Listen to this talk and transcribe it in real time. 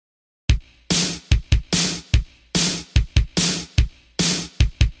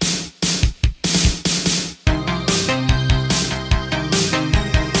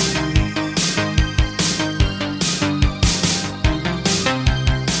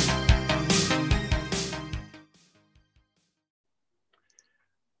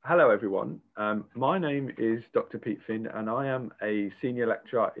Hello, everyone. My name is Dr. Pete Finn, and I am a senior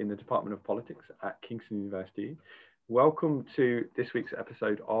lecturer in the Department of Politics at Kingston University. Welcome to this week's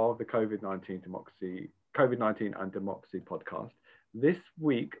episode of the COVID-19 and Democracy podcast. This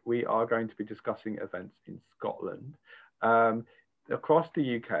week, we are going to be discussing events in Scotland. Across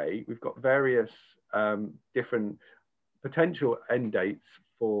the UK, we've got various different potential end dates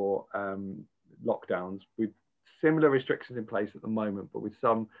for lockdowns with similar restrictions in place at the moment, but with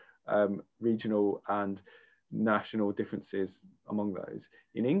some regional and national differences among those.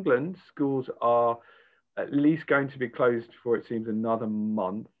 In England, schools are at least going to be closed for, it seems, another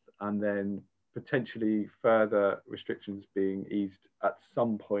month, and then potentially further restrictions being eased at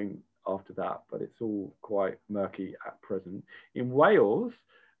some point after that, but it's all quite murky at present. In Wales,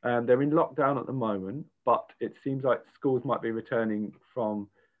 they're in lockdown at the moment, but it seems like schools might be returning from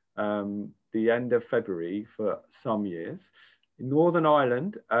the end of February for some years. In Northern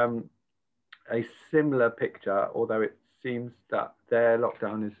Ireland, a similar picture, although it seems that their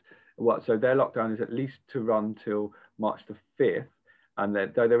lockdown is at least to run till March the 5th, and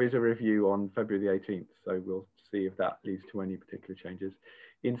though there is a review on February the 18th, so we'll see if that leads to any particular changes.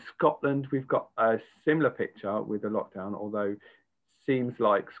 In Scotland, we've got a similar picture with the lockdown, although it seems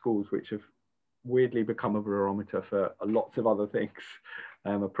like schools, which have weirdly become a barometer for lots of other things,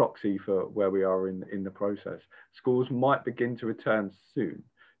 a proxy for where we are in the process. Schools might begin to return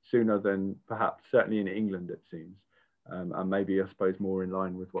sooner than perhaps, certainly in England, it seems, and maybe, I suppose, more in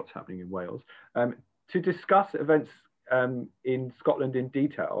line with what's happening in Wales. To discuss events in Scotland in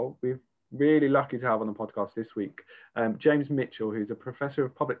detail, we're really lucky to have on the podcast this week James Mitchell, who's a professor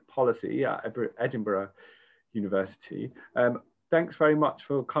of public policy at Edinburgh University. Thanks very much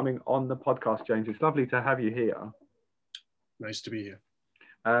for coming on the podcast, James. It's lovely to have you here. Nice to be here.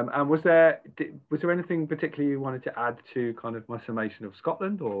 And was there anything particularly you wanted to add to kind of my summation of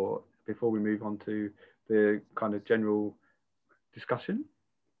Scotland, or before we move on to the kind of general discussion?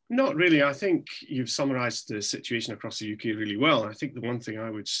 Not really. I think you've summarised the situation across the UK really well. I think the one thing I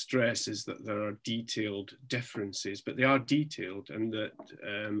would stress is that there are detailed differences, but they are detailed, and that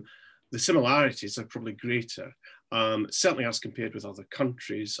the similarities are probably greater. Certainly as compared with other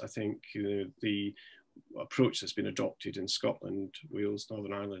countries, I think the approach that's been adopted in Scotland, Wales,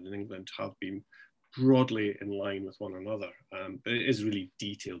 Northern Ireland and England have been broadly in line with one another, but it is really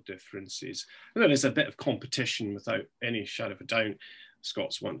detailed differences. And then there's a bit of competition without any shadow of a doubt.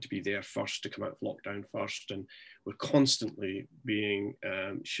 Scots want to be there first, to come out of lockdown first, and we're constantly being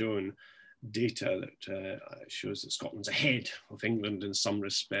shown data that shows that Scotland's ahead of England in some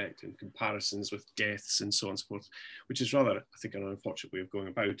respect, in comparisons with deaths and so on and so forth, which is rather, I think, an unfortunate way of going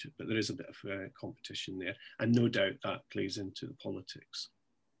about it, but there is a bit of competition there, and no doubt that plays into the politics.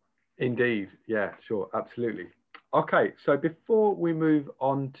 Indeed, yeah, sure, absolutely. Okay, so before we move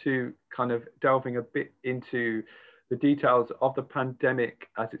on to kind of delving a bit into the details of the pandemic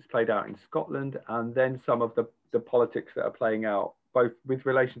as it's played out in Scotland, and then some of the politics that are playing out both with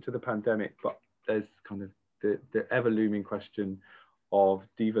relation to the pandemic, but there's kind of the ever looming question of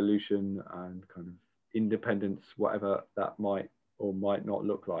devolution and kind of independence, whatever that might or might not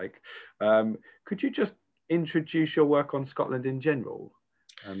look like. Could you just introduce your work on Scotland in general,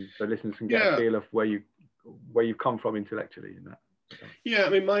 so listeners can get a feel of where you've come from intellectually in that? Yeah, I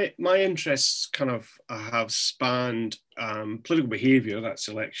mean, my interests kind of have spanned political behaviour, that's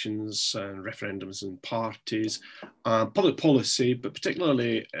elections and referendums and parties, public policy, but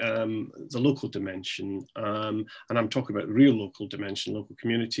particularly the local dimension. And I'm talking about the real local dimension, local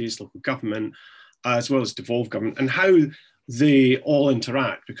communities, local government, as well as devolved government, and how they all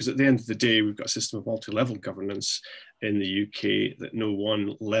interact, because at the end of the day, we've got a system of multi-level governance in the UK that no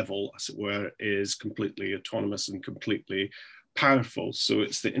one level, as it were, is completely autonomous and completely powerful. So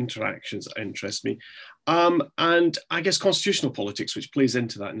it's the interactions that interest me. And I guess constitutional politics, which plays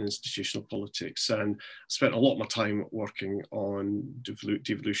into that in institutional politics. And I spent a lot of my time working on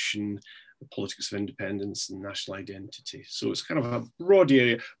devolution, the politics of independence and national identity. So it's kind of a broad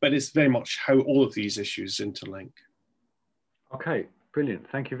area, but it's very much how all of these issues interlink. Okay, brilliant.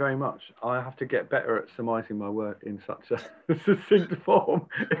 Thank you very much. I have to get better at surmising my work in such a succinct form.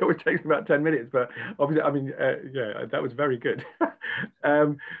 It always takes me about 10 minutes, but obviously, I mean, yeah, that was very good.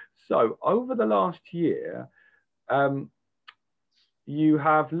 So over the last year, you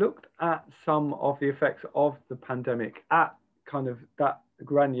have looked at some of the effects of the pandemic at kind of that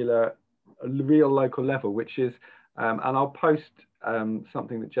granular, real local level, which is, and I'll post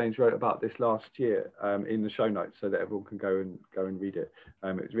something that James wrote about this last year in the show notes so that everyone can go and read it.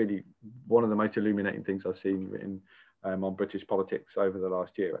 It's really one of the most illuminating things I've seen written on British politics over the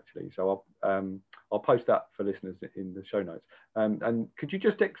last year, actually. So I'll post that for listeners in the show notes. And could you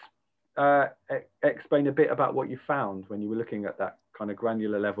just explain a bit about what you found when you were looking at that kind of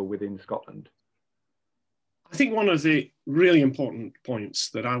granular level within Scotland? I think one of the really important points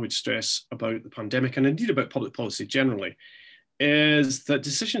that I would stress about the pandemic, and indeed about public policy generally, is that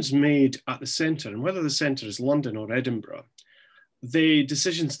decisions made at the centre, and whether the centre is London or Edinburgh, the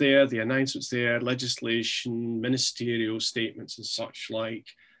decisions there, the announcements there, legislation, ministerial statements and such like,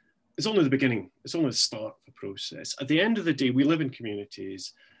 it's only the beginning, it's only the start of the process. At the end of the day, we live in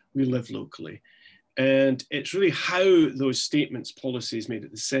communities, we live locally, and it's really how those statements, policies made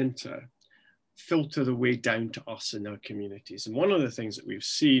at the centre filter the way down to us in our communities. And one of the things that we've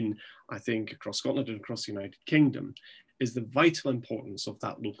seen, I think, across Scotland and across the United Kingdom is the vital importance of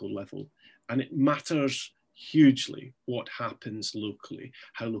that local level. And it matters hugely what happens locally,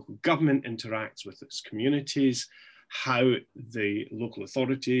 how local government interacts with its communities, how the local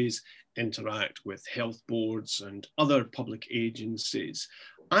authorities interact with health boards and other public agencies,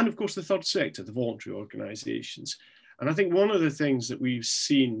 and of course the third sector, the voluntary organisations. And I think one of the things that we've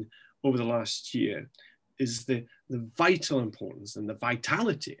seen over the last year is the vital importance and the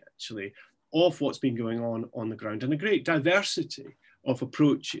vitality, actually, of what's been going on the ground, and a great diversity of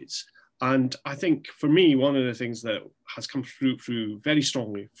approaches. And I think for me, one of the things that has come through very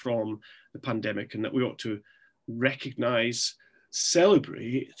strongly from the pandemic, and that we ought to recognise,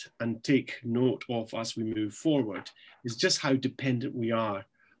 celebrate and take note of as we move forward, is just how dependent we are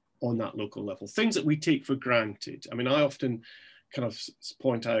on that local level. Things that we take for granted. I mean, I often kind of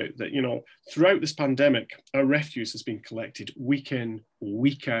point out that, you know, throughout this pandemic, our refuse has been collected week in,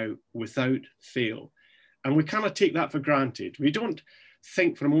 week out, without fail. And we kind of take that for granted. We don't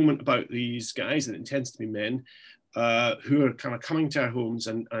think for a moment about these guys, and it tends to be men, who are kind of coming to our homes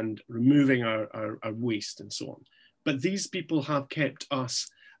and removing our waste and so on. But these people have kept us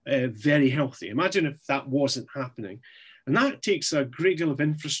very healthy. Imagine if that wasn't happening. And that takes a great deal of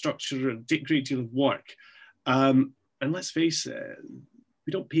infrastructure, a great deal of work. And let's face it,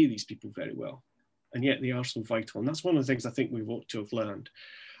 we don't pay these people very well, and yet they are so vital. And that's one of the things I think we ought to have learned.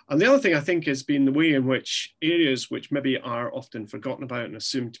 And the other thing I think has been the way in which areas which maybe are often forgotten about and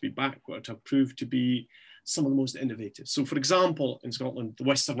assumed to be backward have proved to be some of the most innovative. So for example, in Scotland, the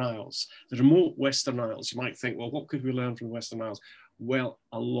Western Isles, the remote Western Isles, you might think, well, what could we learn from the Western Isles? Well,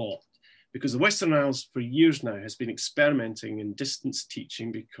 a lot. Because the Western Isles for years now has been experimenting in distance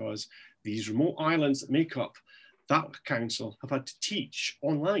teaching, because these remote islands that make up that council have had to teach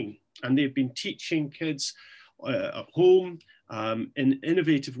online, and they've been teaching kids at home in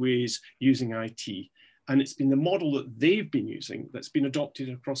innovative ways using IT. And it's been the model that they've been using that's been adopted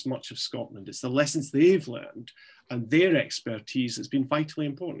across much of Scotland. It's the lessons they've learned and their expertise that's been vitally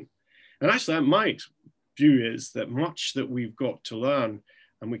important. And actually, my view is that much that we've got to learn,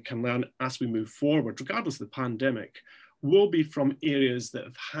 and we can learn as we move forward, regardless of the pandemic, will be from areas that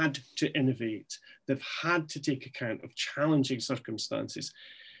have had to innovate, they've had to take account of challenging circumstances.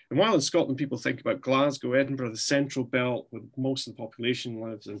 And while in Scotland, people think about Glasgow, Edinburgh, the central belt where most of the population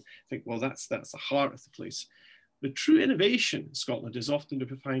lives, and think, well, that's the heart of the place. The true innovation in Scotland is often to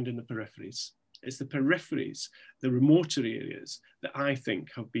be found in the peripheries. It's the peripheries, the remoter areas, that I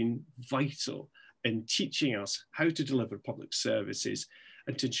think have been vital in teaching us how to deliver public services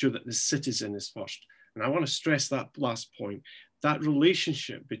and to ensure that the citizen is first. And I want to stress that last point, that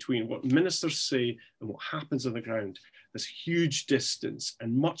relationship between what ministers say and what happens on the ground. There's huge distance,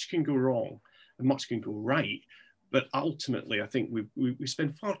 and much can go wrong and much can go right. But ultimately, I think we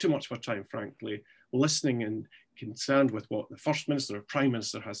spend far too much of our time, frankly, listening and concerned with what the First Minister or Prime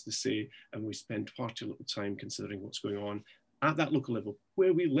Minister has to say, and we spend far too little time considering what's going on at that local level,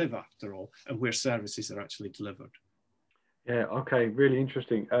 where we live after all, and where services are actually delivered. Yeah, okay, really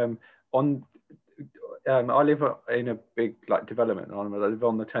interesting. I live in a big development. I live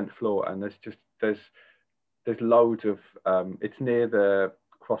on the 10th floor, and there's loads of it's near the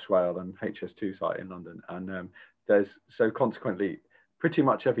Crossrail and HS2 site in London, and so consequently pretty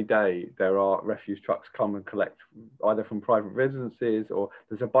much every day there are refuse trucks come and collect either from private residences, or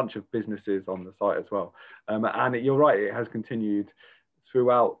there's a bunch of businesses on the site as well. And you're right, it has continued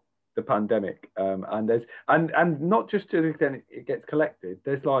throughout the pandemic, and not just to the extent it gets collected.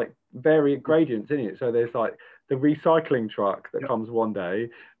 There's varied gradients in it. So there's the recycling truck that comes one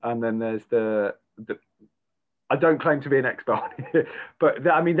day, and then there's the I don't claim to be an expert on it, but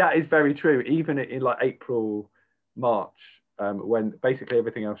I mean that is very true. Even in April, March, when basically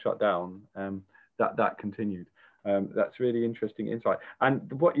everything else shut down, that continued. That's really interesting insight.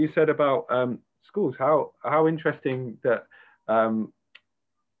 And what you said about schools, how interesting that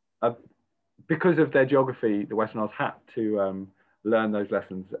because of their geography, the Western Isles had to learn those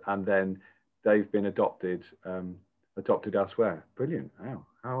lessons, and then they've been adopted elsewhere. Brilliant! Wow,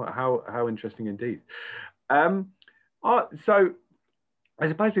 how interesting indeed. So I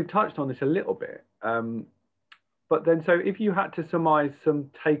suppose we've touched on this a little bit, but then so if you had to surmise some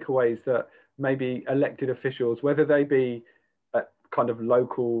takeaways that maybe elected officials, whether they be at kind of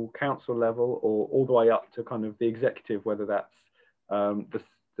local council level or all the way up to kind of the executive, whether that's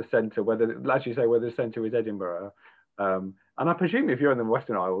the centre, whether, as you say, whether the centre is Edinburgh. And I presume if you're in the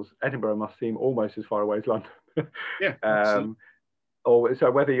Western Isles, Edinburgh must seem almost as far away as London. Yeah. Or so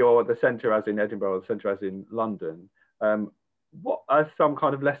whether you're the centre as in Edinburgh or the centre as in London, what are some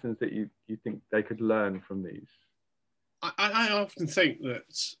kind of lessons that you think they could learn from these? I often think that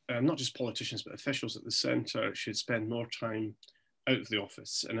not just politicians, but officials at the centre should spend more time out of the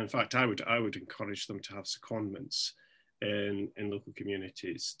office. And in fact, I would encourage them to have secondments in local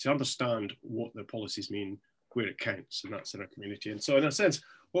communities to understand what their policies mean where it counts, and that's in our community. And so in a sense,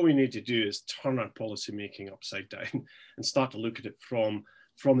 what we need to do is turn our policy making upside down and start to look at it from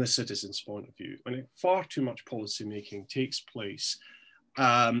the citizen's point of view. When far too much policy making takes place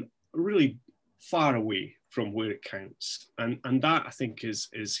really far away from where it counts. And that, I think,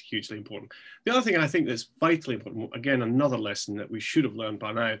 is hugely important. The other thing I think that's vitally important, again, another lesson that we should have learned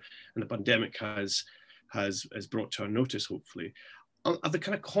by now, and the pandemic has brought to our notice, hopefully, are the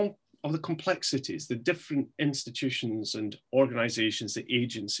kind of the complexities, the different institutions and organizations, the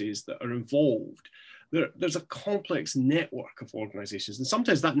agencies that are involved. There's a complex network of organizations, and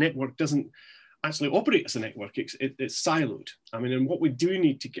sometimes that network doesn't actually operate as a network, it's siloed. I mean, and what we do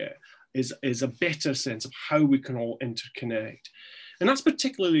need to get is a better sense of how we can all interconnect. And that's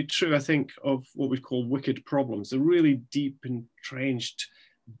particularly true, I think, of what we call wicked problems, the really deep entrenched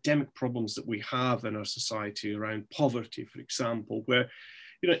endemic problems that we have in our society around poverty, for example, where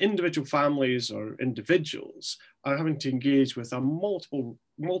individual families or individuals are having to engage with multiple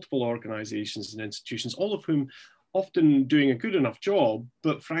organizations and institutions, all of whom often doing a good enough job,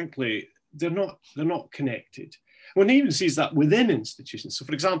 but frankly, they're not connected. One even sees that within institutions. So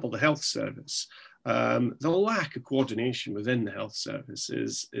for example, the health service, the lack of coordination within the health service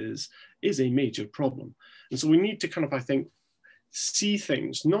is a major problem. And so we need to kind of, I think, see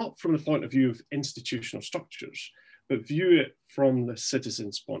things not from the point of view of institutional structures, but view it from the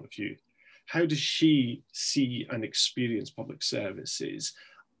citizen's point of view. How does she see and experience public services,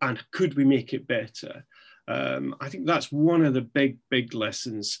 and could we make it better? I think that's one of the big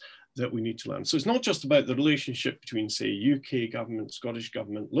lessons that we need to learn. So it's not just about the relationship between, say, UK government, Scottish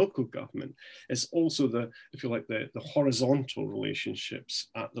government, local government. It's also the horizontal relationships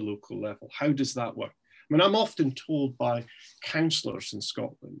at the local level. How does that work? I mean, I'm often told by councillors in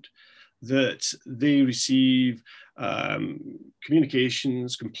Scotland that they receive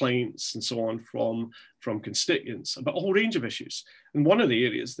communications, complaints, and so on from constituents about a whole range of issues. And one of the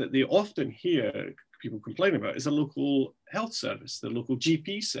areas that they often hear people complain about is the local health service, the local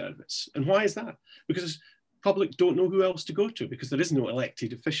GP service. And why is that? Because public don't know who else to go to, because there is no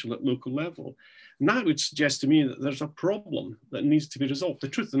elected official at local level. And that would suggest to me that there's a problem that needs to be resolved. The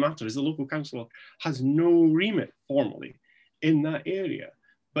truth of the matter is the local council has no remit formally in that area,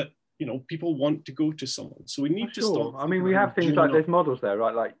 but people want to go to someone. So we need to stop. I mean, we have things like there's models there,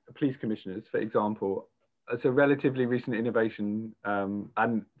 right? Like police commissioners, for example. It's a relatively recent innovation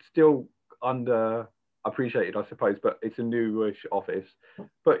and still underappreciated, I suppose, but it's a newish office.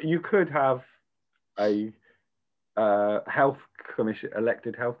 But you could have a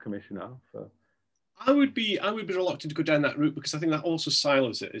elected health commissioner. I would be reluctant to go down that route, because I think that also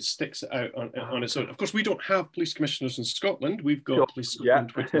silos it. It sticks it out on its own. Of course, we don't have police commissioners in Scotland. We've got Police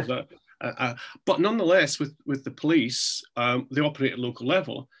Scotland, which is but nonetheless, with the police, they operate at local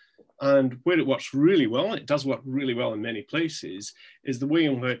level. And where it works really well, and it does work really well in many places, is the way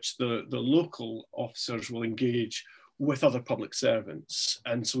in which the local officers will engage with other public servants.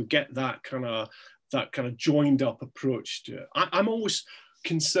 And so we get that kind of joined up approach to it. I'm always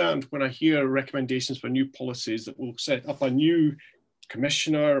concerned when I hear recommendations for new policies that will set up a new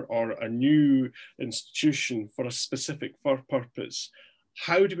commissioner or a new institution for a specific purpose.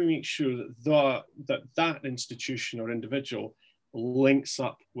 How do we make sure that institution or individual links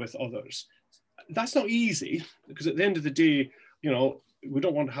up with others? That's not easy, because at the end of the day, we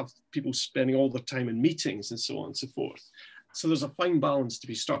don't want to have people spending all their time in meetings and so on and so forth. So there's a fine balance to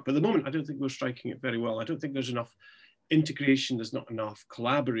be struck. But at the moment, I don't think we're striking it very well. I don't think there's enough integration, there's not enough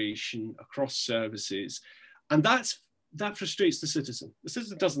collaboration across services. And that frustrates the citizen. The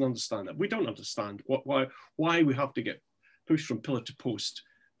citizen doesn't understand that. We don't understand why we have to get pushed from pillar to post,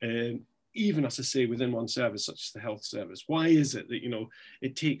 even, as I say, within one service, such as the health service. Why is it that,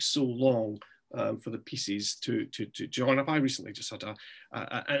 it takes so long for the pieces to join up. I recently just had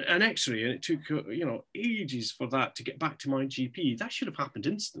an X-ray, and it took ages for that to get back to my GP. That should have happened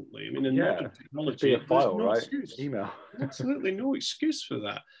instantly. I mean, in modern technology, be a file, there's no right? excuse. Email. Absolutely no excuse for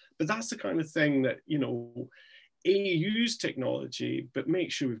that. But that's the kind of thing that, use technology, but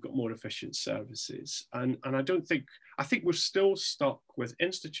make sure we've got more efficient services. And I think we're still stuck with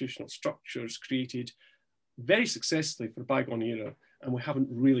institutional structures created very successfully for a bygone era, and we haven't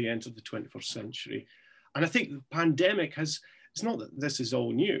really entered the 21st century. And I think the pandemic it's not that this is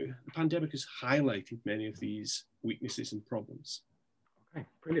all new, the pandemic has highlighted many of these weaknesses and problems. Okay,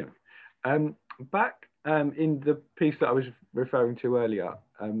 brilliant. Back in the piece that I was referring to earlier,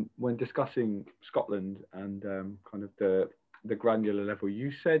 when discussing Scotland and kind of the granular level,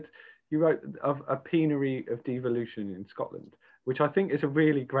 you said you wrote of a penury of devolution in Scotland, which I think is a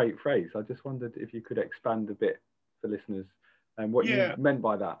really great phrase. I just wondered if you could expand a bit for listeners and what you meant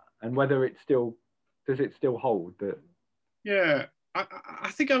by that, and whether it still hold that. Yeah, I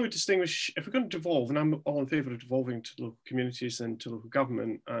think I would distinguish, if we're going to devolve, and I'm all in favour of devolving to local communities and to local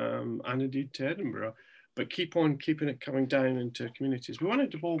government, and indeed to Edinburgh, but keep on keeping it coming down into communities. We want to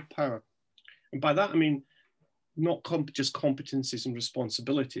devolve power. And by that, I mean, not just competencies and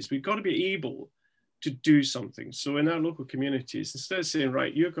responsibilities. We've got to be able to do something. So in our local communities, instead of saying,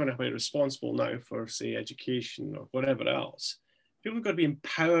 right, you're going to be responsible now for, say, education or whatever else, people have got to be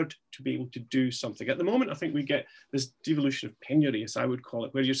empowered to be able to do something. At the moment, I think we get this devolution of penury, as I would call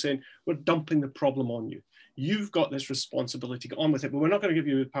it, where you're saying, we're dumping the problem on you. You've got this responsibility, get on with it, but we're not going to give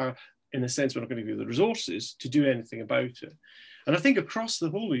you the power, in a sense, we're not going to give you the resources to do anything about it. And I think across the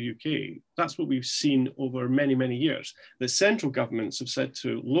whole of the UK, that's what we've seen over many, many years. The central governments have said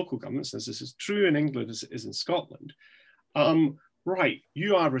to local governments, as this is true in England as it is in Scotland, right,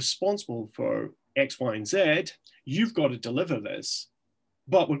 you are responsible for X, Y, and Z, you've got to deliver this,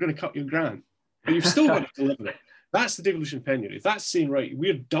 but we're going to cut your grant. But you've still got to deliver it. That's the devolution of penury. That's saying, right,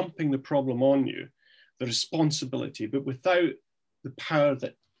 we're dumping the problem on you, the responsibility, but without the power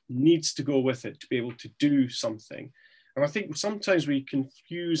that needs to go with it to be able to do something. And I think sometimes we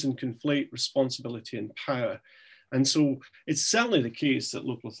confuse and conflate responsibility and power. And so it's certainly the case that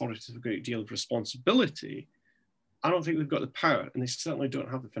local authorities have a great deal of responsibility. I don't think they've got the power, and they certainly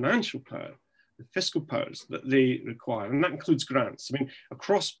don't have the financial power, the fiscal powers that they require. And that includes grants. I mean,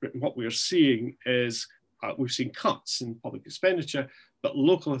 across Britain, what we're seeing is we've seen cuts in public expenditure, but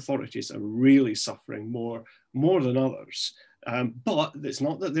local authorities are really suffering more than others. But it's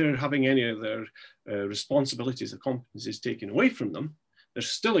not that they're having any of their responsibilities or competencies taken away from them. They're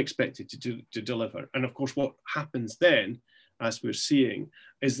still expected to deliver. And of course, what happens then, as we're seeing,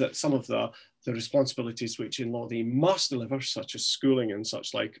 is that some of the responsibilities which in law they must deliver, such as schooling and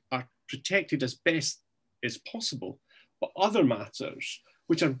such like, are protected as best as possible. But other matters,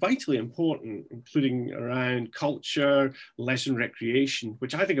 which are vitally important, including around culture, leisure and recreation,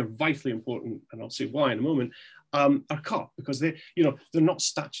 which I think are vitally important, and I'll say why in a moment, are cut because they're not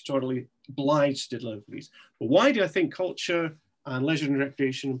statutorily obliged to deliver these. But why do I think culture and leisure and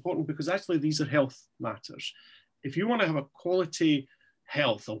recreation are important? Because actually these are health matters. If you want to have a quality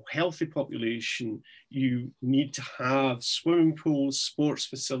health, a healthy population, you need to have swimming pools, sports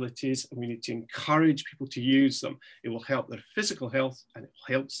facilities, and we need to encourage people to use them. It will help their physical health and it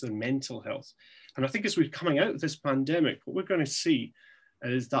helps their mental health. And I think as we're coming out of this pandemic, what we're going to see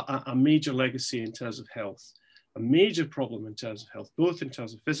is that a major legacy in terms of health, a major problem in terms of health, both in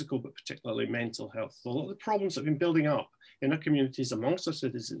terms of physical, but particularly mental health. A lot of the problems that have been building up in our communities amongst our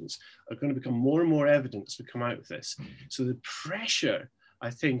citizens are going to become more and more evident as we come out of this. So the pressure, I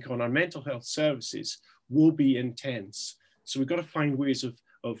think, on our mental health services will be intense. So we've got to find ways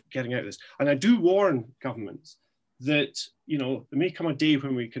of getting out of this. And I do warn governments that, there may come a day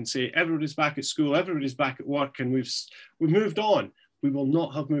when we can say, everybody's back at school, everybody's back at work, and we've moved on. We will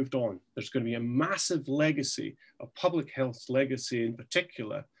not have moved on. There's going to be a massive legacy, a public health legacy in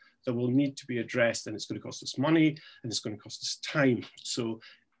particular, that will need to be addressed, and it's going to cost us money and it's going to cost us time. So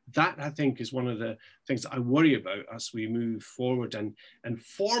that, I think, is one of the things that I worry about as we move forward. And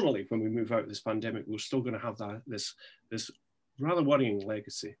formally, when we move out of this pandemic, we're still going to have this rather worrying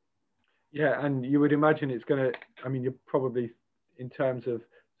legacy. Yeah, and you would imagine it's going to, you're probably, in terms of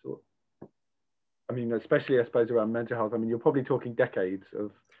especially, I suppose, around mental health, you're probably talking decades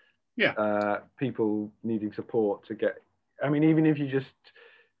of people needing support to get, even if you just,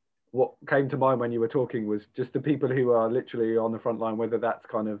 what came to mind when you were talking was just the people who are literally on the front line, whether that's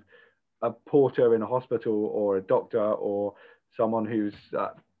kind of a porter in a hospital or a doctor or someone who's,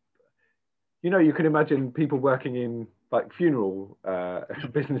 you can imagine people working in like funeral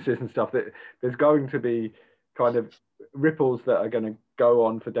businesses and stuff, that there's going to be kind of ripples that are going to go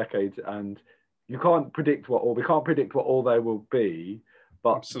on for decades. And you can't predict we can't predict what all there will be,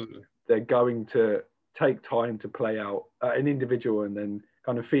 but Absolutely. they're going to take time to play out at an individual and then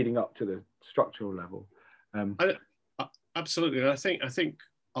kind of feeding up to the structural level. Absolutely, and I think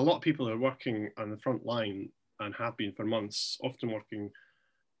a lot of people are working on the front line and have been for months, often working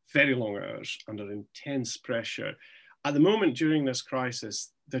very long hours under intense pressure. At the moment during this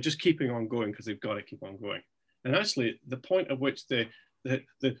crisis, they're just keeping on going because they've got to keep on going. And actually, the point at which the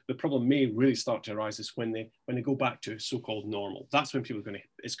problem may really start to arise is when they go back to so-called normal. That's when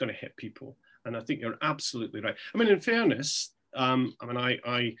it's going to hit people. And I think you're absolutely right. I mean, in fairness,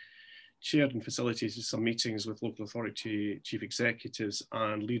 I chaired and facilitated some meetings with local authority chief executives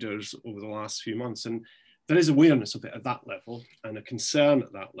and leaders over the last few months. And there is awareness of it at that level and a concern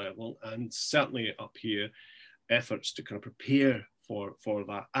at that level. And certainly up here, efforts to kind of prepare for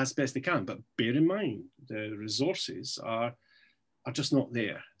that as best they can. But bear in mind, the resources are just not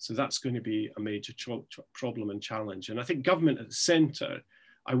there. So that's going to be a major problem and challenge. And I think government at the centre,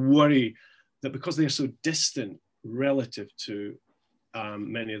 I worry that because they're so distant relative to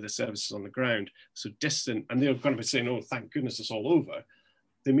many of the services on the ground, so distant, and they're going to be saying, oh, thank goodness it's all over,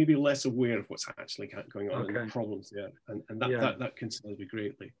 they may be less aware of what's actually going on and the problems there. And that concerns me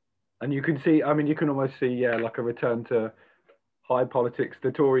greatly. And you can see, I mean, you can almost see, like a return to high politics.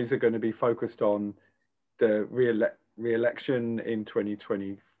 The Tories are going to be focused on the re-election in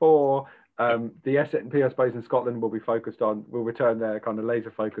 2024. The SNP, I suppose, in Scotland will return their kind of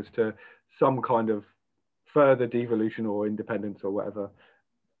laser focus to some kind of further devolution or independence or whatever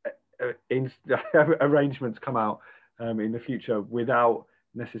arrangements come out in the future without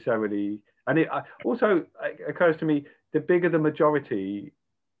necessarily. And it also occurs to me, the bigger the majority,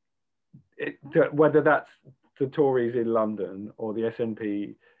 whether that's the Tories in London or the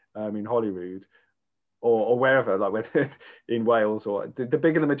SNP in Holyrood or wherever, like whether in Wales, or the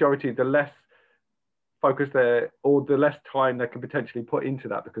bigger the majority, the less focus there, or the less time they can potentially put into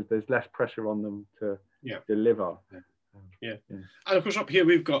that, because there's less pressure on them to deliver. And of course up here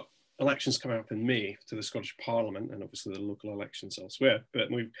we've got elections coming up in May to the Scottish Parliament, and obviously the local elections elsewhere, but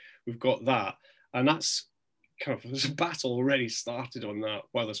we've got that, and that's kind of, there's a battle already started on that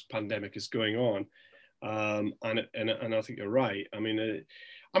while this pandemic is going on. And I think you're right. I mean,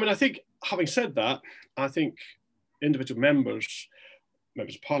 I think, having said that, I think individual members of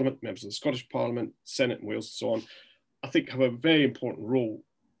Parliament, members of the Scottish Parliament, Senate in Wales and so on, I think have a very important role,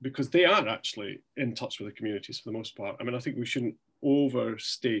 because they are actually in touch with the communities for the most part. I mean, I think we shouldn't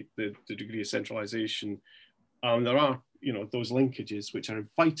overstate the degree of centralisation. There are, those linkages which are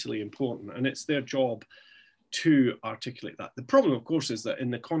vitally important, and it's their job to articulate that. The problem, of course, is that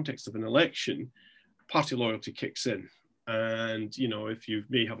in the context of an election, party loyalty kicks in. And, if you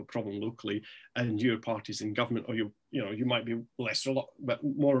may have a problem locally and your party's in government, or you might be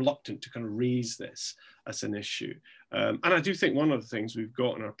more reluctant to kind of raise this as an issue. And I do think one of the things we've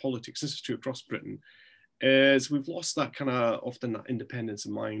got in our politics, this is true across Britain, is we've lost that kind of, often that independence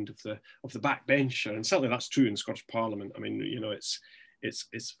of mind of the backbencher. And certainly that's true in Scottish Parliament. I mean,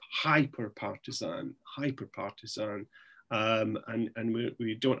 it's hyper partisan, and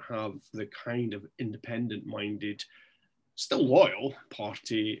we don't have the kind of independent minded, still loyal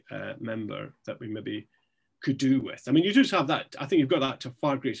party member that we maybe could do with. I mean, you just have that. I think you've got that to a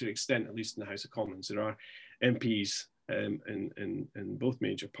far greater extent, at least in the House of Commons. There are MPs in both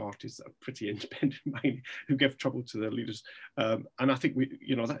major parties that are pretty independent minded, who give trouble to their leaders. And I think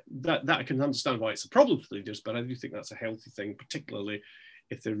that I can understand why it's a problem for leaders, but I do think that's a healthy thing, particularly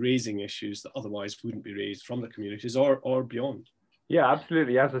if they're raising issues that otherwise wouldn't be raised from the communities or beyond. Yeah,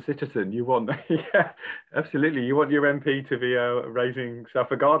 absolutely. As a citizen, you want, absolutely, you want your MP to be raising stuff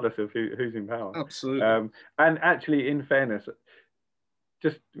regardless of who's in power. Absolutely. And actually, in fairness,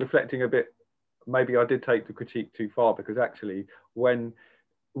 just reflecting a bit, maybe I did take the critique too far, because actually, when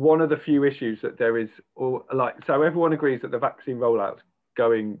one of the few issues that there is, so everyone agrees that the vaccine rollout's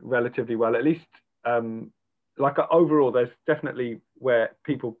going relatively well, at least overall, there's definitely where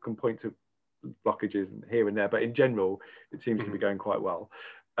people can point to blockages here and there, but in general it seems to be going quite well.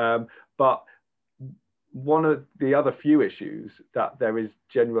 But one of the other few issues that there is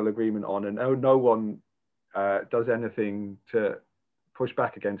general agreement on, and no one does anything to push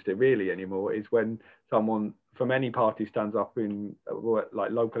back against it really anymore, is when someone from any party stands up in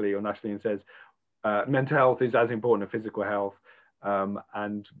locally or nationally and says mental health is as important as physical health,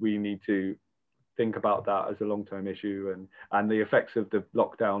 and we need to think about that as a long-term issue, and the effects of the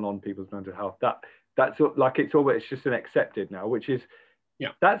lockdown on people's mental health. It's just an accepted now, which is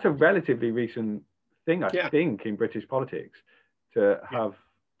that's a relatively recent thing, I think, in British politics to have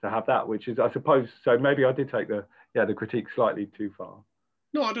that, which is, I suppose, so maybe I did take the critique slightly too far.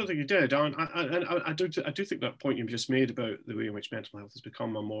 No, I don't think you did. I do think that point you've just made about the way in which mental health has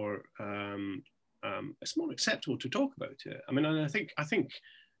become a more it's more acceptable to talk about it. I mean, and I think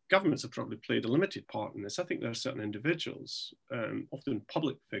governments have probably played a limited part in this. I think there are certain individuals, often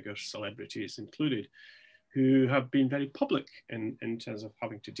public figures, celebrities included, who have been very public in terms of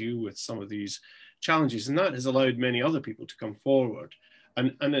having to deal with some of these challenges, and that has allowed many other people to come forward.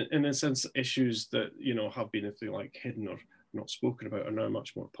 And in a sense, issues that have been, if they like, hidden or not spoken about are now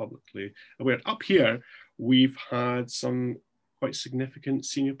much more publicly aware. Up here, we've had some quite significant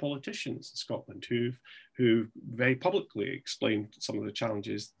senior politicians in Scotland who very publicly explained some of the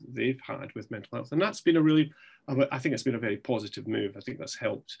challenges they've had with mental health, and that's been I think it's been a very positive move. I think that's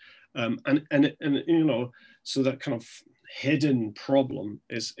helped, and so that kind of hidden problem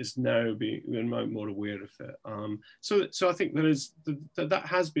is now we're more aware of it. So I think that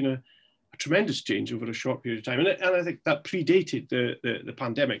has been a tremendous change over a short period of time, and I think that predated the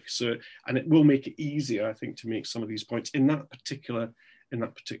pandemic. So, and it will make it easier, I think, to make some of these points in that particular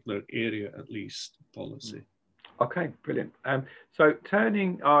area, at least, policy. Okay, brilliant. So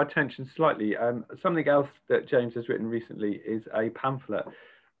turning our attention slightly, something else that James has written recently is a pamphlet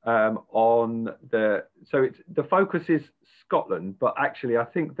on the focus is Scotland, but actually I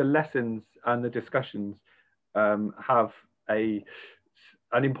think the lessons and the discussions have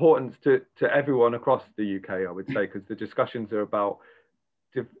an importance to everyone across the UK, I would say, because the discussions are about,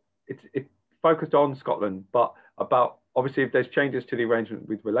 it's focused on Scotland, but about, obviously, if there's changes to the arrangement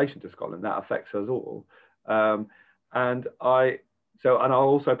with relation to Scotland, that affects us all. And I'll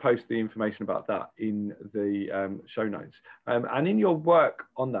also post the information about that in the show notes. And in your work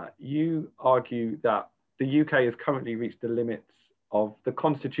on that, you argue that the UK has currently reached the limits of the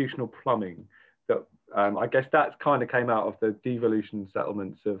constitutional plumbing that I guess that kind of came out of the devolution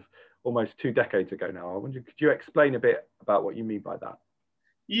settlements of almost 2 decades ago now. I wonder, could you explain a bit about what you mean by that?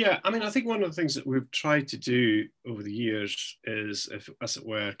 Yeah, I mean, I think one of the things that we've tried to do over the years is, as it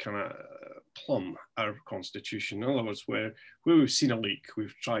were, kind of plumb our constitution. In other words, where we've seen a leak,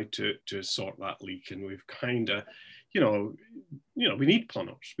 we've tried to sort that leak, and we've kind of, we need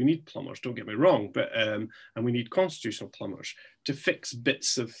plumbers. We need plumbers. Don't get me wrong, but and we need constitutional plumbers to fix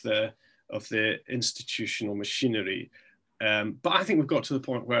bits of the institutional machinery. But I think we've got to the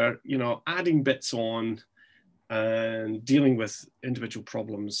point where, adding bits on and dealing with individual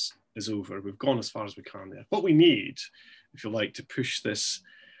problems is over. We've gone as far as we can there. What we need, if you like, to push this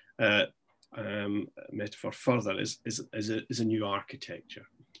metaphor further is a new architecture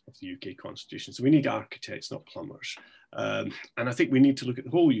of the UK constitution. So we need architects, not plumbers. And I think we need to look at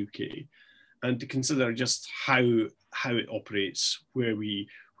the whole UK and to consider just how it operates, where we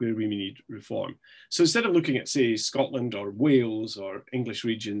need reform. So instead of looking at, say, Scotland or Wales or English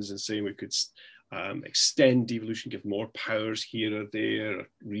regions and saying we could extend devolution, give more powers here or there, or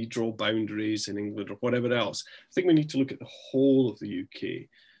redraw boundaries in England or whatever else, I think we need to look at the whole of the UK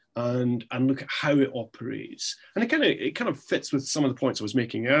and look at how it operates. And it kind of fits with some of the points I was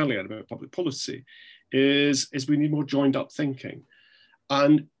making earlier about public policy, is we need more joined up thinking.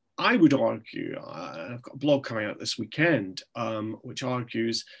 And I would argue, I've got a blog coming out this weekend, which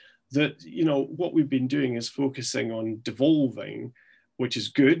argues that, what we've been doing is focusing on devolving, which is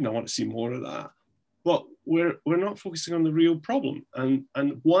good, and I want to see more of that. But we're not focusing on the real problem. And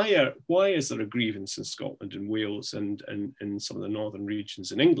why is there a grievance in Scotland and Wales and in some of the northern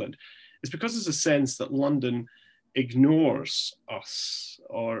regions in England? It's because there's a sense that London ignores us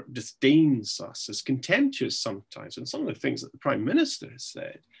or disdains us, is contemptuous sometimes. And some of the things that the Prime Minister has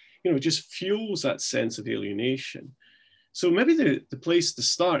said, just fuels that sense of alienation. So maybe the place to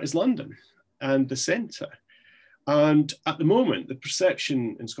start is London and the centre. And at the moment, the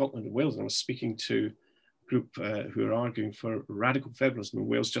perception in Scotland and Wales, and I was speaking to a group who are arguing for radical federalism in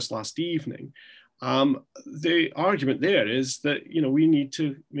Wales just last evening, the argument there is that, we need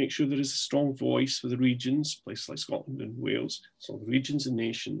to make sure there is a strong voice for the regions, places like Scotland and Wales, so the regions and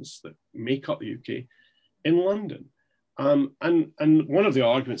nations that make up the UK, in London. And one of the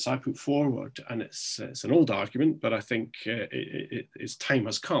arguments I put forward, and it's an old argument, but I think its time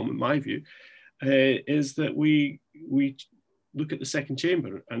has come, in my view, is that we look at the second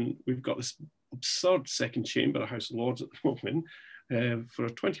chamber, and we've got this absurd second chamber, a House of Lords at the moment. For a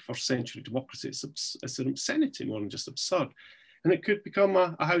 21st century democracy, it's an obscenity more than just absurd. And it could become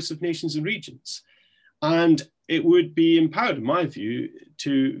a House of Nations and Regions. And it would be empowered, in my view,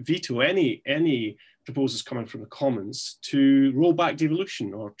 to veto any proposals coming from the Commons to roll back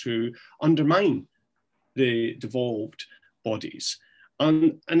devolution or to undermine the devolved bodies.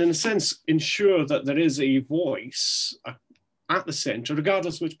 And in a sense, ensure that there is a voice at the centre,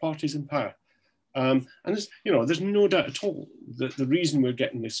 regardless of which party is in power. And there's no doubt at all that the reason we're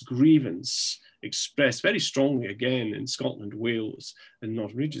getting this grievance expressed very strongly again in Scotland, Wales, and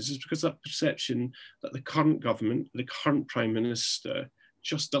Northern regions is because of that perception that the current government, the current Prime Minister,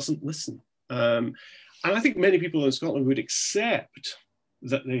 just doesn't listen. And I think many people in Scotland would accept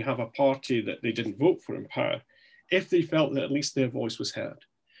that they have a party that they didn't vote for in power if they felt that at least their voice was heard.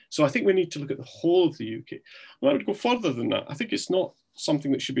 So I think we need to look at the whole of the UK. Well, I would go further than that. I think it's not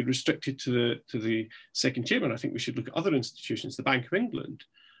something that should be restricted to the second chamber. I think we should look at other institutions, the Bank of England.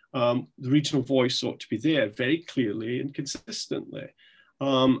 The regional voice ought to be there very clearly and consistently.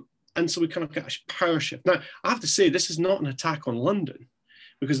 And so we kind of get a power shift. Now, I have to say, this is not an attack on London,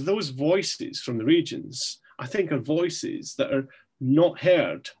 because those voices from the regions, I think, are voices that are not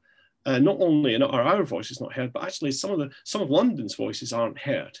heard. Not only are our voices not heard, but actually some of London's voices aren't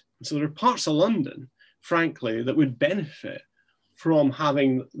heard. And so there are parts of London, frankly, that would benefit from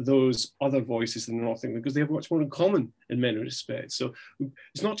having those other voices in the North of England, because they have much more in common in many respects. So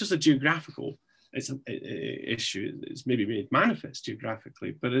it's not just a geographical issue, it's maybe made manifest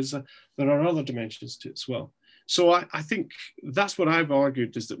geographically, but there are other dimensions to it as well. So I think that's what I've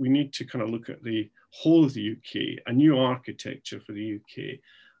argued, is that we need to kind of look at the whole of the UK, a new architecture for the UK.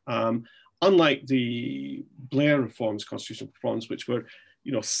 Unlike the Blair reforms, constitutional reforms, which were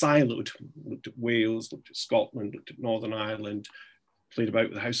siloed, looked at Wales, looked at Scotland, looked at Northern Ireland, played about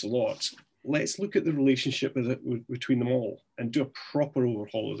with the House of Lords. Let's look at the relationship between them all and do a proper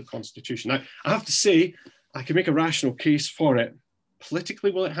overhaul of the Constitution. Now, I have to say, I can make a rational case for it.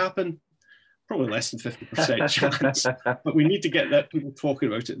 Politically, will it happen? Probably less than 50% chance, but we need to get that people talking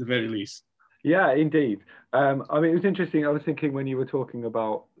about it at the very least. Yeah, indeed. I mean, it was interesting. I was thinking when you were talking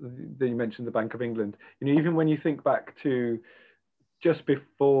about, you mentioned the Bank of England, even when you think back to just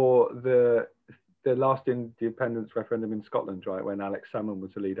before the last independence referendum in Scotland, right, when Alex Salmond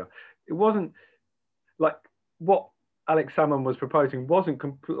was the leader, it wasn't like what Alex Salmond was proposing wasn't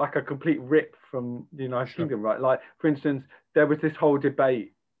like a complete rip from the United Kingdom, right? Like, for instance, there was this whole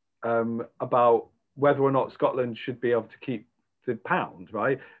debate about whether or not Scotland should be able to keep the pound,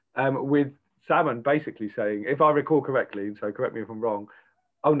 right? With Salmond basically saying, if I recall correctly, so correct me if I'm wrong,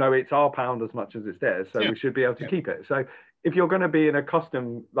 oh no, it's our pound as much as it's theirs, so we should be able to keep it. So if you're going to be in a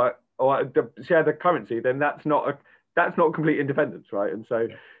custom, like, or share the currency, then that's not complete independence, right? And so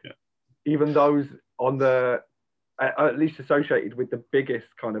even those on the at least associated with the biggest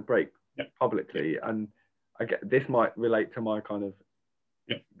kind of break publicly, and I get this might relate to my kind of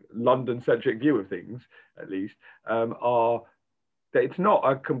London-centric view of things, at least, are that it's not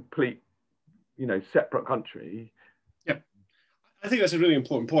a complete, separate country. I think that's a really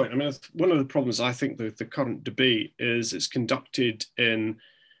important point. I mean, one of the problems I think with the current debate is it's conducted in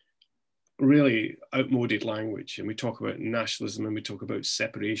really outmoded language, and we talk about nationalism, and we talk about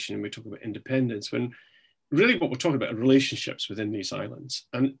separation, and we talk about independence, when really what we're talking about are relationships within these islands.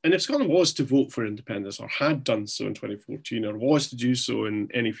 And if Scotland was to vote for independence, or had done so in 2014, or was to do so in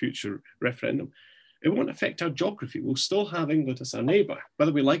any future referendum, it won't affect our geography. We'll still have England as our neighbour,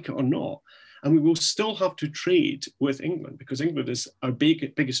 whether we like it or not. And we will still have to trade with England, because England is our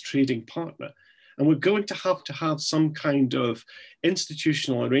biggest trading partner. And we're going to have some kind of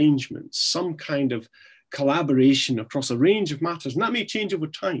institutional arrangement, some kind of collaboration across a range of matters, and that may change over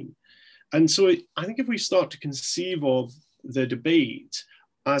time. And so I think if we start to conceive of the debate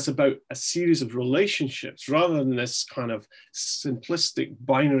as about a series of relationships, rather than this kind of simplistic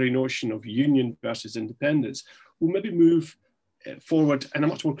binary notion of union versus independence, we'll maybe move forward in a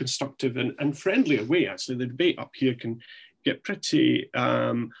much more constructive and friendlier way. Actually, the debate up here can get pretty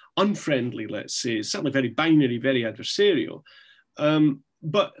unfriendly, let's say, certainly very binary, very adversarial.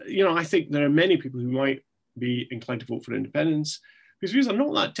 But, I think there are many people who might be inclined to vote for independence, whose views are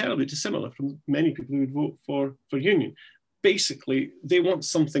not that terribly dissimilar from many people who would vote for union. Basically, they want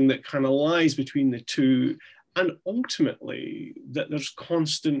something that kind of lies between the two, and ultimately that there's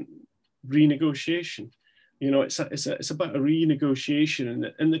constant renegotiation. It's about a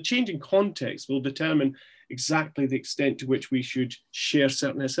renegotiation, and the changing context will determine exactly the extent to which we should share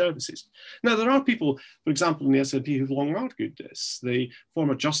certain services. Now, there are people, for example, in the SNP who've long argued this. The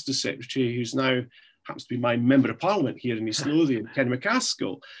former Justice Secretary, who's now happens to be my Member of Parliament here in East Lothian, Ken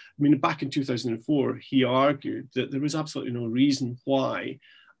McCaskill. I mean, back in 2004, he argued that there was absolutely no reason why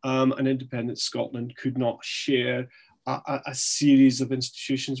an independent Scotland could not share a series of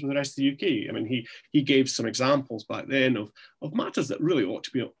institutions with the rest of the UK. I mean, he gave some examples back then of matters that really ought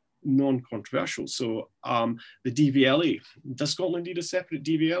to be non-controversial. So the DVLA, does Scotland need a separate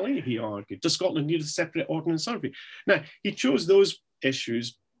DVLA, he argued? Does Scotland need a separate Ordnance Survey? Now, he chose those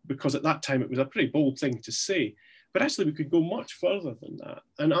issues because at that time it was a pretty bold thing to say. But actually we could go much further than that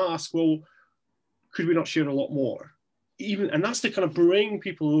and ask, well, could we not share a lot more? And that's to kind of bring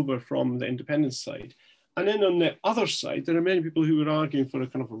people over from the independence side. And then on the other side, there are many people who are arguing for a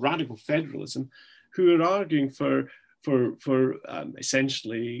kind of a radical federalism, who are arguing for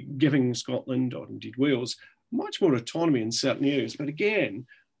essentially giving Scotland, or indeed Wales, much more autonomy in certain areas. But again,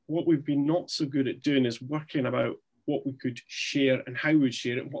 what we've been not so good at doing is working about what we could share and how we'd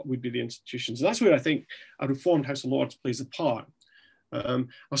share it, and what would be the institutions. And that's where I think a reformed House of Lords plays a part. A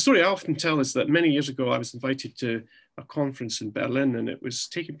story I often tell is that many years ago, I was invited to a conference in Berlin, and it was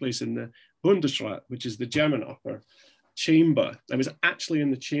taking place in the Bundesrat, which is the German upper chamber. I was actually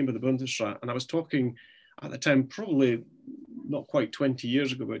in the chamber of the Bundesrat, and I was talking at the time, probably not quite 20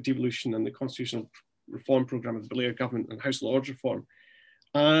 years ago, about devolution and the constitutional reform programme of the Blair government and House of Lords reform,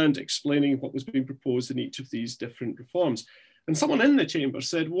 and explaining what was being proposed in each of these different reforms. And someone in the chamber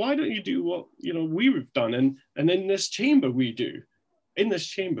said, why don't you do what we've done? And in this chamber we do. In this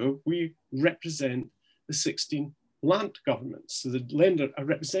chamber, we represent the 16 land governments. So the land are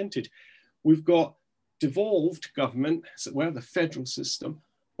represented. We've got devolved government, as it were, the federal system,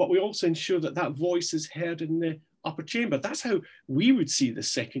 but we also ensure that that voice is heard in the upper chamber. That's how we would see the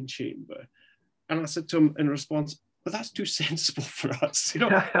second chamber. And I said to him in response, but that's too sensible for us.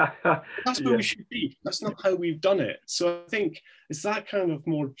 That's where we should be. That's not how we've done it. So I think it's that kind of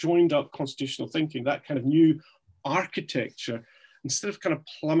more joined up constitutional thinking, that kind of new architecture, instead of kind of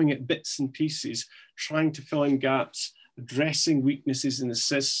plumbing at bits and pieces, trying to fill in gaps, addressing weaknesses in the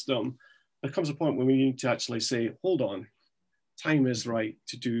system, there comes a point when we need to actually say, hold on, time is right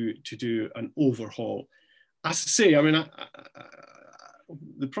to do an overhaul. As I say, I mean,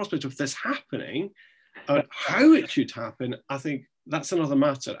 the prospect of this happening, how it should happen, I think that's another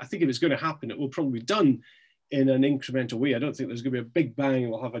matter. I think if it's going to happen, it will probably be done in an incremental way. I don't think there's going to be a big bang,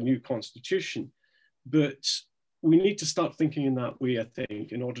 we'll have a new constitution. But we need to start thinking in that way, I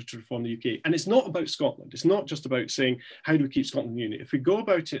think, in order to reform the UK. And it's not about Scotland. It's not just about saying, how do we keep Scotland in unity? If we go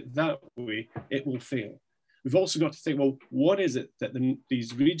about it that way, it will fail. We've also got to think, well, what is it that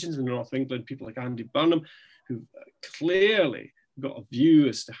these regions in North England, people like Andy Burnham, who've clearly got a view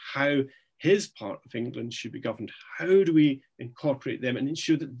as to how his part of England should be governed, how do we incorporate them and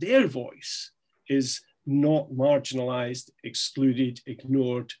ensure that their voice is not marginalised, excluded,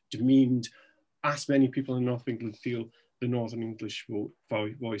 ignored, demeaned, as many people in North England feel the Northern English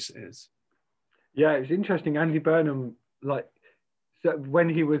voice is. Yeah, it's interesting. Andy Burnham, he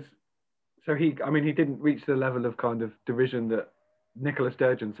didn't reach the level of kind of derision that Nicola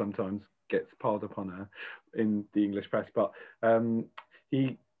Sturgeon sometimes gets piled upon her in the English press, but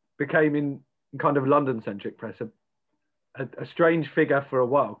he became in kind of London-centric press a strange figure for a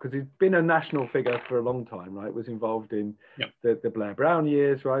while, because he's been a national figure for a long time, right? Was involved in the Blair Brown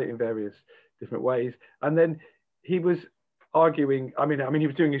years, right, in various different ways. And then he was arguing, I mean, he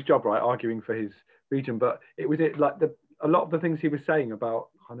was doing his job, right, arguing for his region, but a lot of the things he was saying about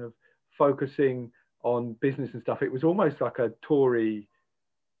kind of focusing on business and stuff, it was almost like a Tory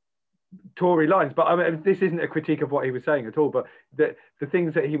lines. But I mean, this isn't a critique of what he was saying at all, but the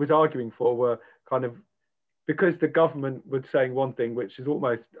things that he was arguing for were kind of, because the government was saying one thing, which is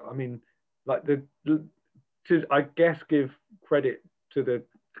almost, I mean, like to, I guess, give credit to the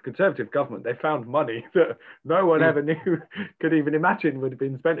Conservative government, they found money that no one ever knew, could even imagine would have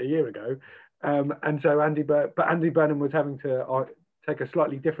been spent a year ago. And so Andy Burnham was having to take a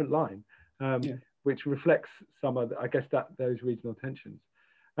slightly different line, which reflects some of, I guess, those regional tensions.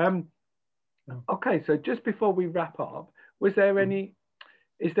 Okay, so just before we wrap up, is there any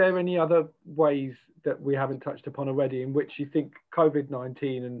other ways that we haven't touched upon already in which you think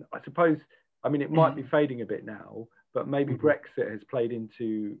COVID-19, and I suppose, I mean, it might be fading a bit now, but maybe Brexit has played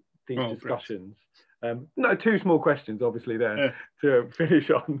into these discussions? No, two small questions, obviously, there to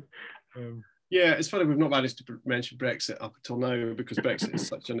finish on. Yeah, it's funny we've not managed to mention Brexit up until now, because Brexit is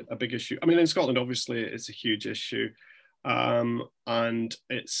such a big issue. I mean, in Scotland, obviously, it's a huge issue. And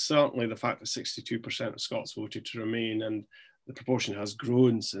it's certainly the fact that 62% of Scots voted to remain, and the proportion has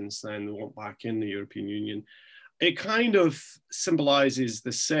grown since then, they want back in the European Union. It kind of symbolises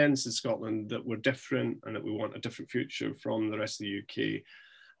the sense in Scotland that we're different and that we want a different future from the rest of the UK.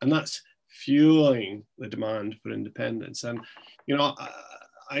 And that's fueling the demand for independence. And, you know,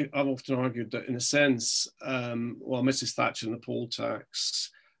 I've often argued that in a sense, while Mrs. Thatcher and the poll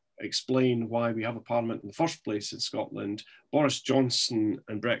tax explain why we have a parliament in the first place in Scotland, Boris Johnson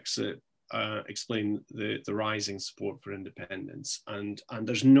and Brexit explain the rising support for independence. And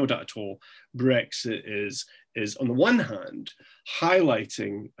there's no doubt at all, Brexit is on the one hand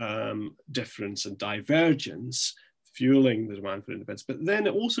highlighting difference and divergence, fueling the demand for independence, but then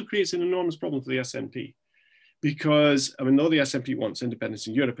it also creates an enormous problem for the SNP. Because, I mean, though the SNP wants independence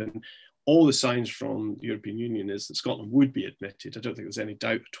in Europe, and all the signs from the European Union is that Scotland would be admitted. I don't think there's any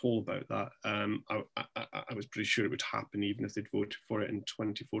doubt at all about that. I was pretty sure it would happen even if they'd voted for it in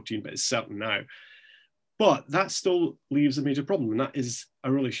 2014, but it's certain now. But that still leaves a major problem, and that is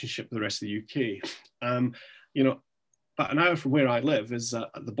a relationship with the rest of the UK. You know, about an hour from where I live is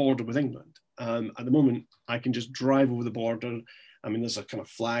at the border with England. At the moment, I can just drive over the border. I mean, there's a kind of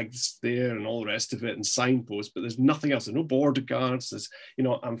flags there and all the rest of it and signposts, but there's nothing else. There's no border guards. There's, you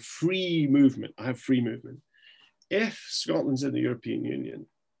know, I'm free movement. I have free movement. If Scotland's in the European Union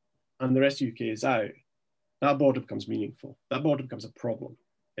and the rest of the UK is out, that border becomes meaningful. That border becomes a problem.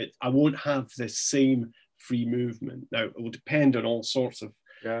 I won't have the same free movement. Now, it will depend on all sorts of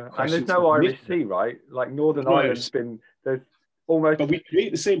and there's no Irish Sea, right? Like Northern Ireland's been, there's almost... But we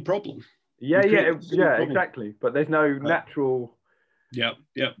create the same problem. Yeah, exactly. But there's no natural... Yeah.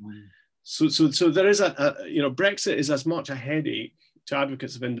 So there is you know, Brexit is as much a headache to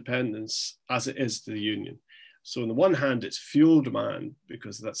advocates of independence as it is to the Union. So on the one hand, it's fuel demand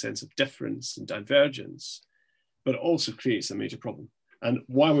because of that sense of difference and divergence, but it also creates a major problem. And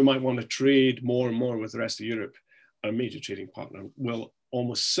while we might want to trade more and more with the rest of Europe, our major trading partner will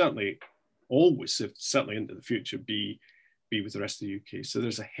almost certainly, always, certainly into the future, be with the rest of the UK. So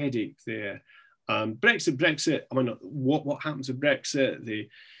there's a headache there. Brexit, I mean, what happens with Brexit, the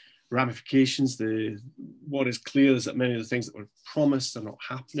ramifications, what is clear is that many of the things that were promised are not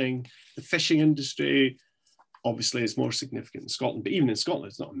happening. The fishing industry, obviously, is more significant in Scotland, but even in Scotland,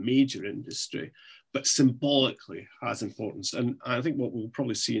 it's not a major industry, but symbolically has importance. And I think what we'll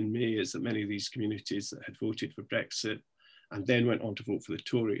probably see in May is that many of these communities that had voted for Brexit and then went on to vote for the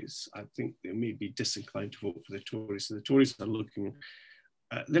Tories, I think they may be disinclined to vote for the Tories. So the Tories are looking,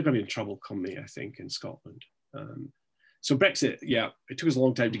 they're going to be in trouble come May, I think, in Scotland. So Brexit, yeah, it took us a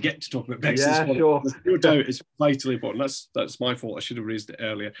long time to get to talk about Brexit. Yeah, sure. No doubt it's vitally important. That's my fault. I should have raised it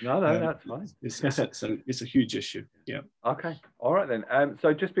earlier. No, that's fine. It's a huge issue. Yeah. Okay. All right then.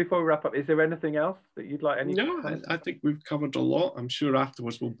 So just before we wrap up, is there anything else that you'd like? No, I think we've covered a lot. I'm sure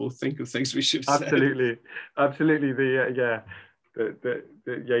afterwards we'll both think of things we should say. Absolutely. You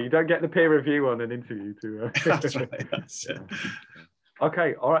don't get the peer review on an interview to. That's right. That's it.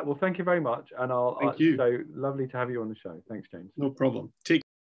 Okay. All right. Well, thank you very much. And Thank you. So lovely to have you on the show. Thanks, James. No problem. Take